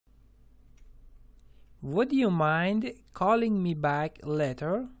Would you mind calling me back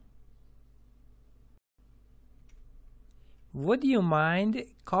later? Would you mind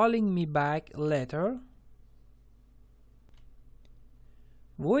calling me back later?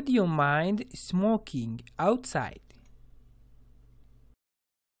 Would you mind smoking outside?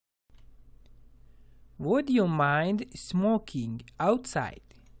 Would you mind smoking outside?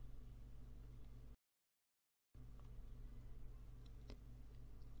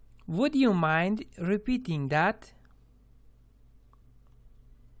 Would you mind repeating that?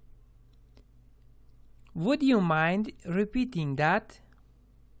 Would you mind repeating that?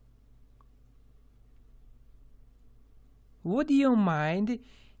 Would you mind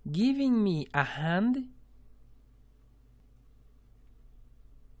giving me a hand?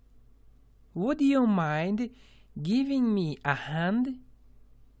 Would you mind giving me a hand?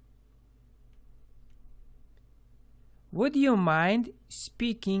 Would you mind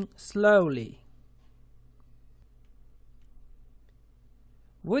speaking slowly?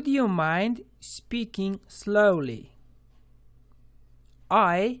 Would you mind speaking slowly?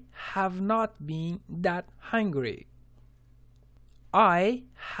 I have not been that hungry. I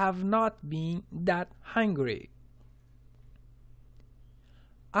have not been that hungry.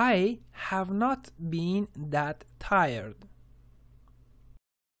 I have not been that tired.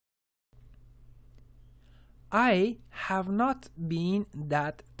 I have not been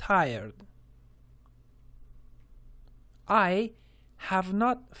that tired. I have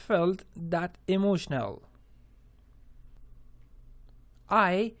not felt that emotional.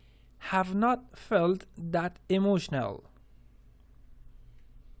 I have not felt that emotional.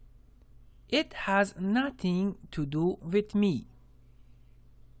 It has nothing to do with me.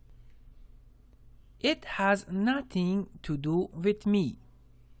 It has nothing to do with me.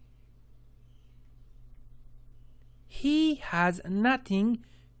 He has nothing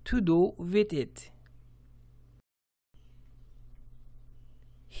to do with it.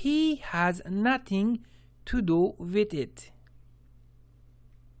 He has nothing to do with it.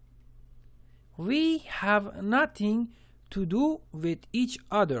 We have nothing to do with each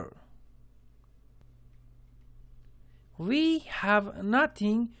other. We have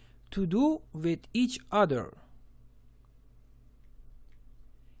nothing to do with each other.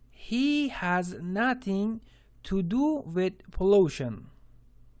 He has nothing to do with pollution.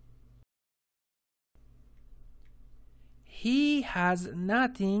 He has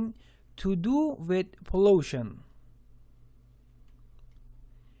nothing to do with pollution.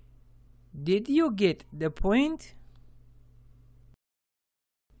 Did you get the point?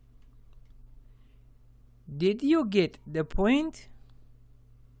 Did you get the point?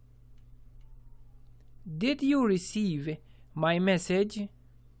 Did you receive my message?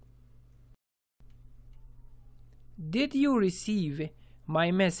 Did you receive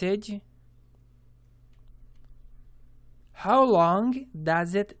my message? How long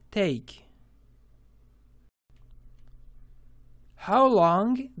does it take? How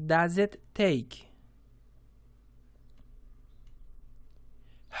long does it take?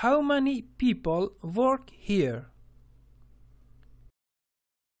 How many people work here?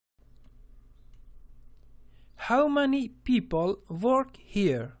 How many people work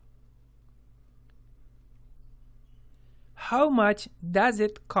here? How much does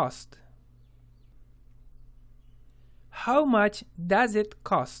it cost? How much does it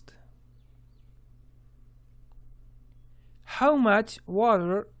cost? How much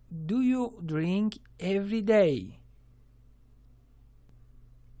water do you drink every day?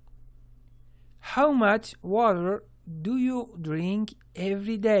 How much water do you drink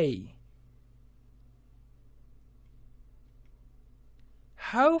every day?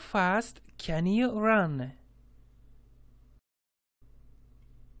 How fast can you run?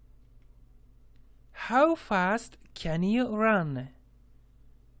 How fast can you run?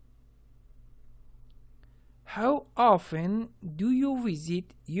 How often do you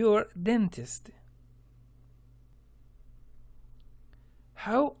visit your dentist?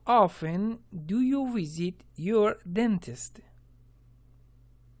 How often do you visit your dentist?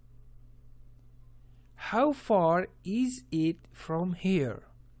 How far is it from here?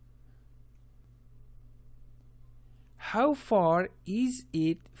 How far is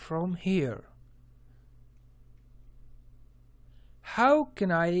it from here? How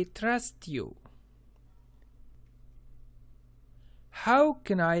can I trust you? How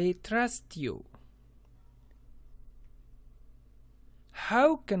can I trust you?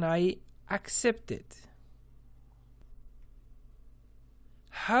 How can I accept it?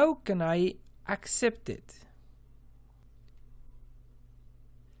 How can I accept it?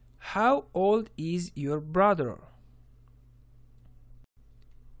 How old is your brother?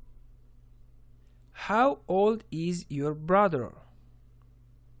 How old is your brother?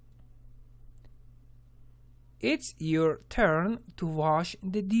 It's your turn to wash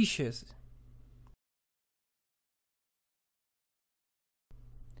the dishes.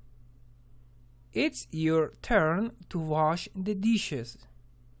 It's your turn to wash the dishes.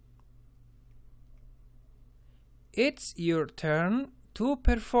 It's your turn to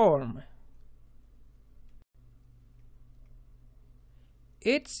perform.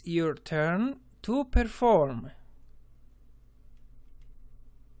 It's your turn to perform.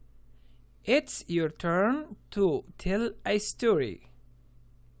 It's your turn to tell a story.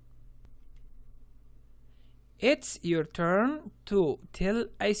 It's your turn to tell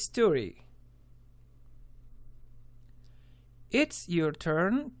a story. It's your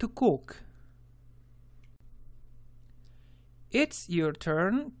turn to cook. It's your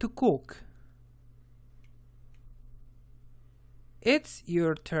turn to cook. It's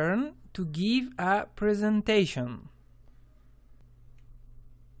your turn to give a presentation.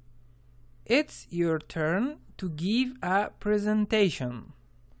 It's your turn to give a presentation.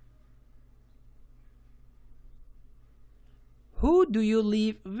 Who do you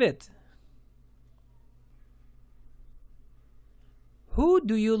live with? Who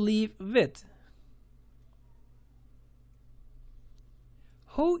do you live with?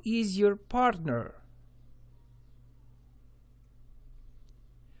 Who is your partner?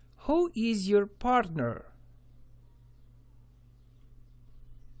 Who is your partner?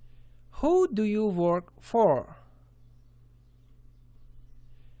 Who do you work for?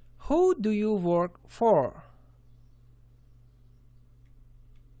 Who do you work for?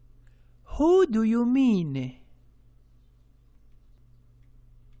 Who do you mean?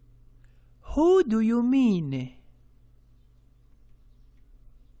 Who do you mean?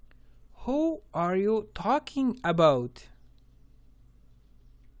 Who are you talking about?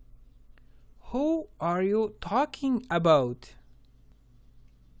 Who are you talking about?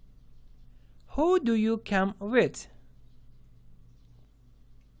 Who do you come with?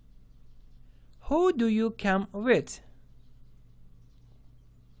 Who do you come with?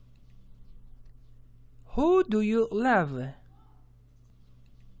 Who do you love?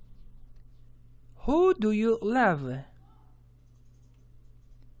 Who do you love?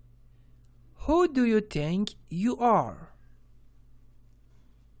 Who do you think you are?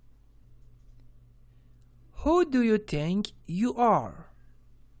 Who do you think you are?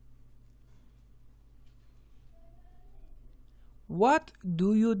 What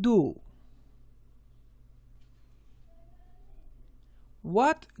do you do?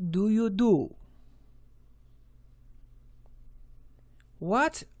 What do you do?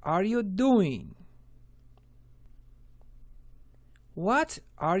 What are you doing? What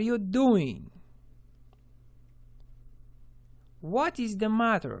are you doing? What is the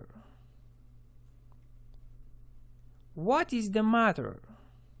matter? What is the matter?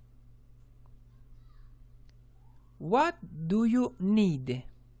 What do you need?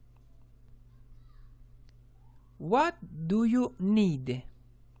 What do you need?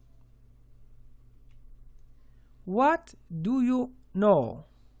 What do you know?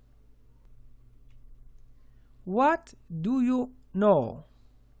 What do you know?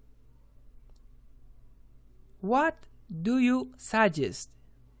 What do you suggest?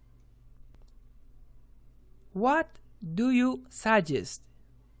 What do you suggest?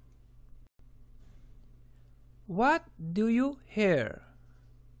 What do you hear?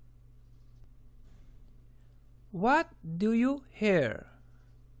 What do you hear?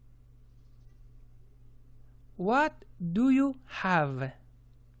 What do you have?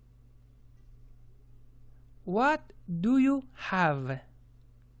 What do you have?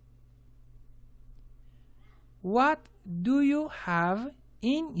 What do you have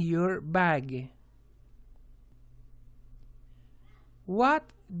in your bag? What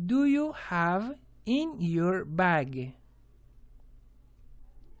do you have in your bag?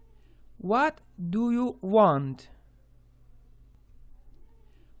 What do you want?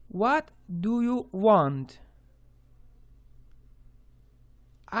 What do you want?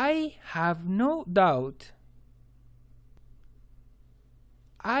 I have no doubt.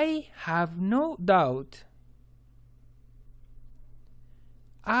 I have no doubt.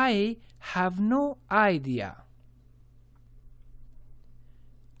 I have no idea.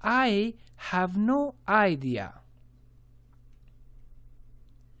 I have no idea.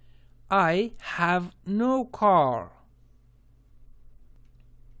 I have no car.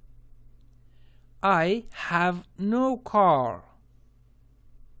 I have no car.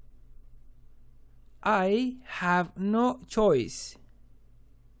 I have no choice.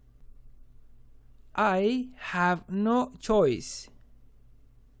 I have no choice.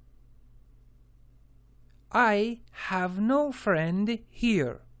 I have no friend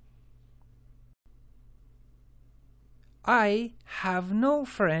here. I have no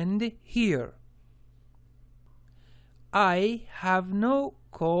friend here. I have no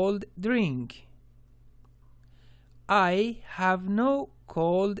cold drink. I have no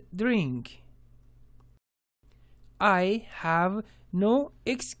cold drink. I have no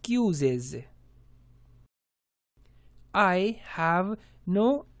excuses. I have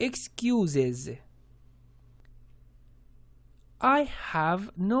no excuses. I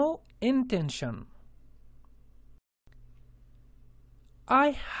have no intention.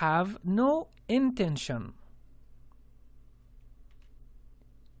 I have no intention.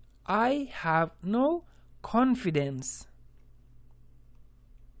 I have no confidence.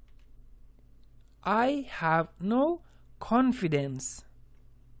 I have no confidence.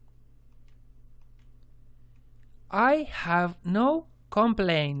 I have no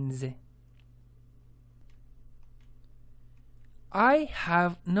complaints. I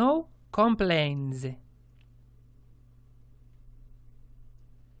have no complaints.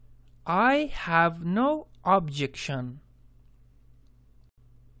 I have no objection.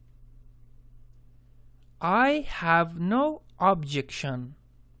 I have no objection.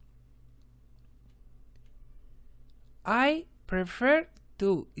 I prefer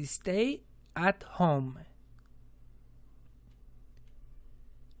to stay at home.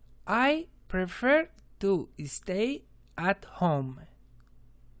 I prefer to stay at home.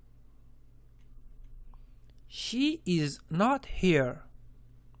 She is not here.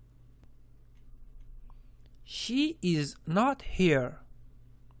 She is not here.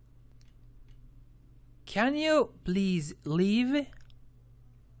 Can you please leave?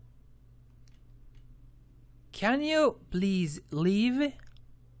 Can you please leave?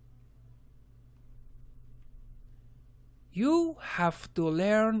 You have to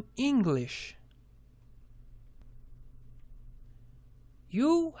learn English.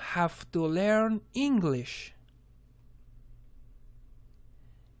 You have to learn English.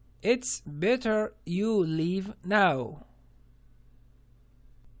 It's better you leave now.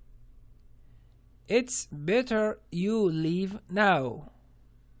 It's better you leave now.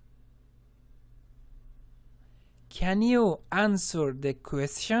 Can you answer the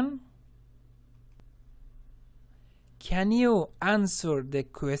question? Can you answer the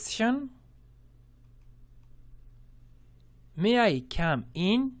question? May I come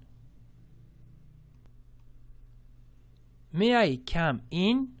in? May I come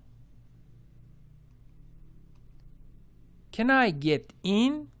in? Can I get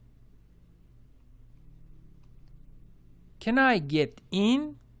in? Can I get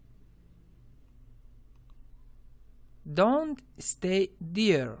in? Don't stay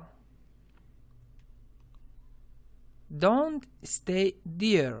there. Don't stay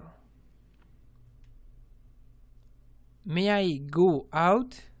there. May I go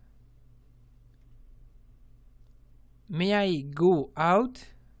out? May I go out?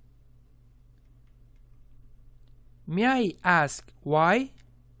 May I ask why?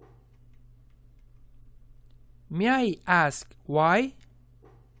 May I ask why?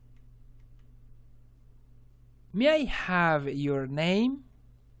 May I have your name?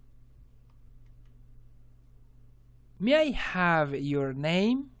 May I have your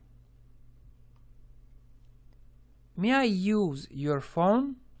name? May I use your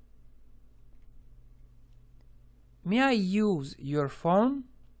phone? May I use your phone?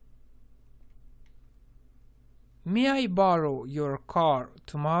 May I borrow your car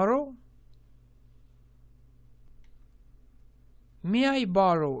tomorrow? May I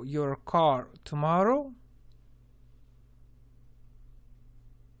borrow your car tomorrow?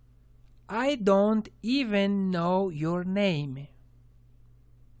 I don't even know your name.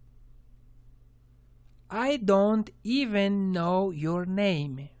 I don't even know your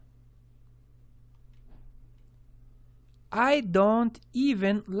name. I don't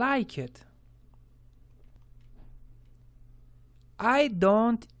even like it. I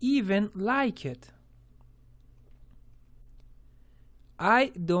don't even like it.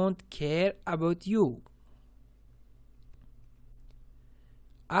 I don't care about you.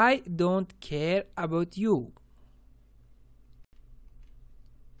 I don't care about you.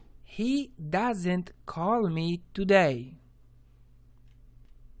 He doesn't call me today.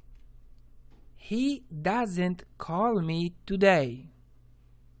 He doesn't call me today.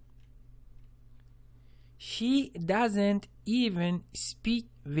 She doesn't even speak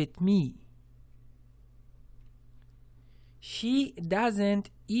with me. She doesn't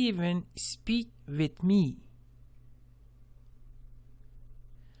even speak with me.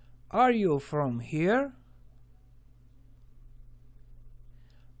 Are you from here?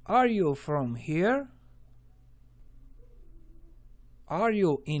 Are you from here? Are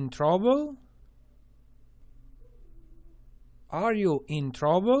you in trouble? Are you in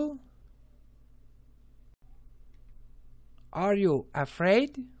trouble? Are you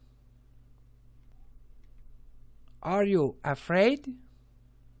afraid? Are you afraid?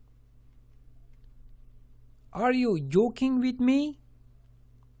 Are you joking with me?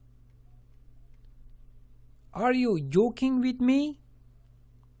 Are you joking with me?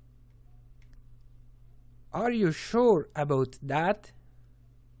 Are you sure about that?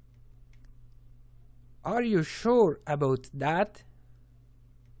 Are you sure about that?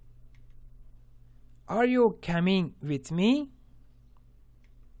 Are you coming with me?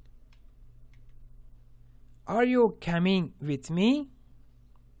 Are you coming with me?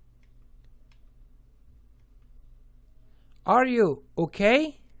 Are you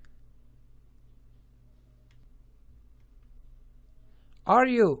okay? Are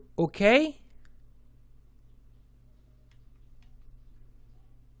you okay?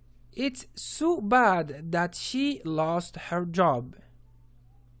 It's so bad that she lost her job.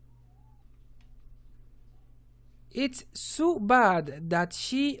 It's so bad that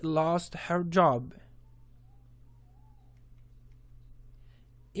she lost her job.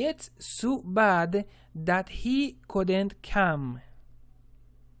 It's so bad that he couldn't come.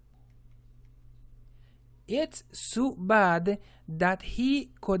 It's so bad that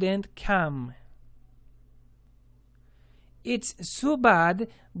he couldn't come. It's so bad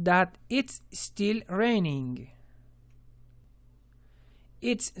that it's still raining.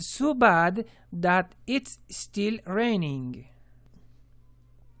 It's so bad that it's still raining.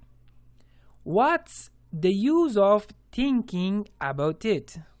 What's the use of thinking about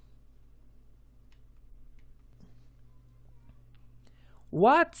it?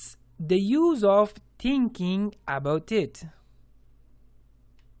 What's the use of thinking about it?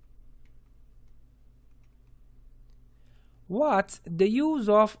 What's the use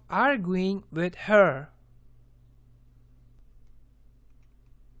of arguing with her?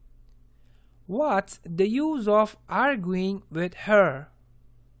 What's the use of arguing with her?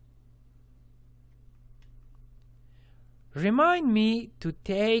 Remind me to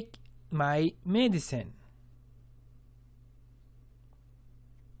take my medicine.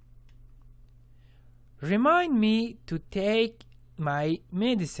 Remind me to take my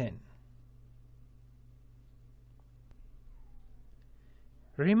medicine.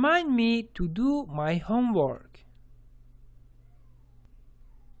 Remind me to do my homework.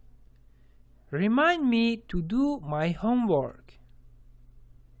 Remind me to do my homework.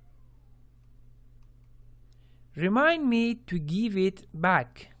 Remind me to give it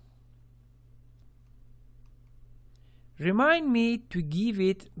back. Remind me to give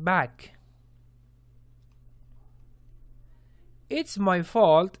it back. It's my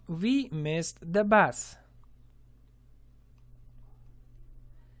fault we missed the bus.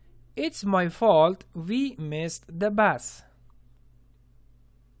 It's my fault we missed the bus.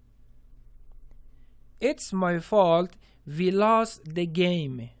 It's my fault we lost the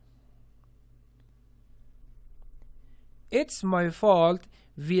game. It's my fault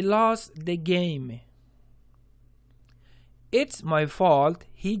we lost the game. It's my fault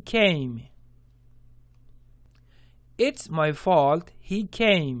he came. It's my fault he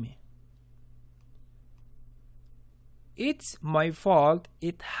came. It's my fault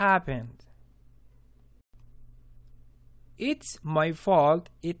it happened. It's my fault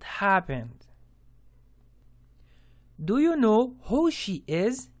it happened. Do you know who she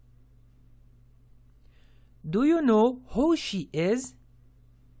is? Do you know who she is?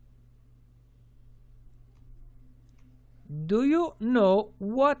 Do you know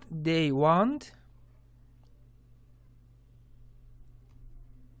what they want?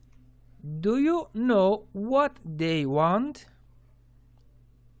 Do you know what they want?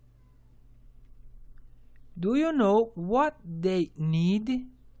 Do you know what they need?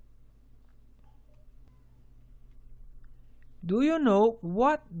 Do you know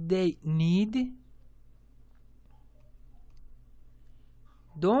what they need?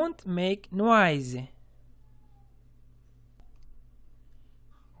 Don't make noise.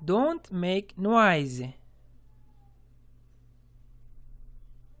 Don't make noise.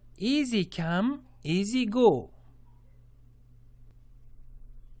 Easy come, easy go.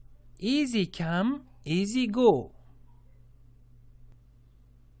 Easy come, easy go.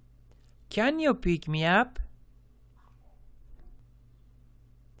 Can you pick me up?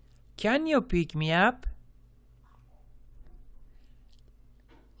 Can you pick me up?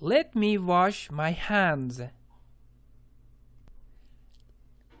 Let me wash my hands.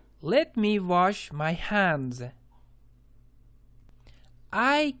 Let me wash my hands.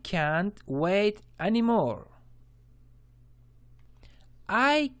 I can't wait anymore.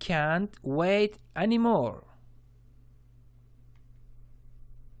 I can't wait anymore.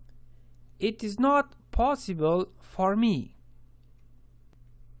 It is not possible for me.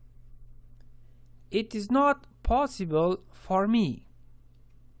 It is not possible for me.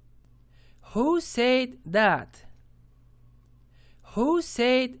 Who said that? Who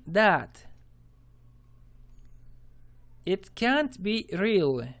said that? It can't be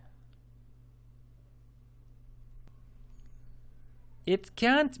real. It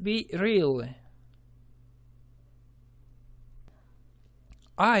can't be real.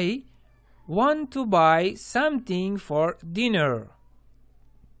 I want to buy something for dinner.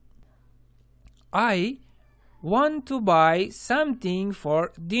 I want to buy something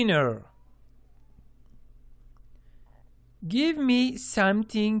for dinner. Give me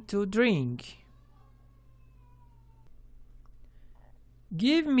something to drink.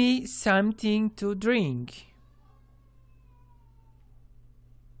 Give me something to drink.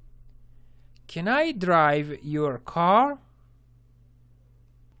 Can I drive your car?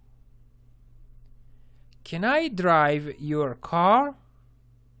 Can I drive your car?